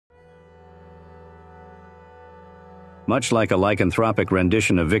Much like a lycanthropic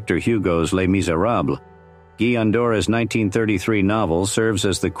rendition of Victor Hugo's Les Misérables, Guy Endore's 1933 novel serves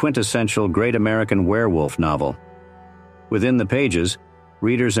as the quintessential Great American Werewolf Novel. Within the pages,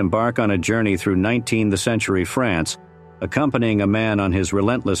 readers embark on a journey through 19th century France, accompanying a man on his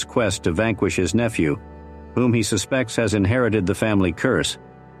relentless quest to vanquish his nephew, whom he suspects has inherited the family curse.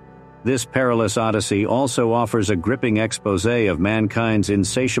 This perilous odyssey also offers a gripping exposé of mankind's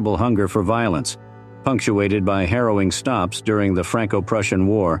insatiable hunger for violence, punctuated by harrowing stops during the Franco-Prussian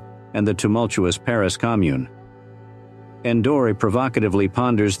War and the tumultuous Paris Commune. Endore provocatively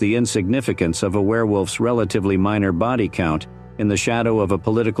ponders the insignificance of a werewolf's relatively minor body count in the shadow of a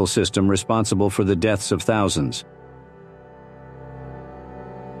political system responsible for the deaths of thousands.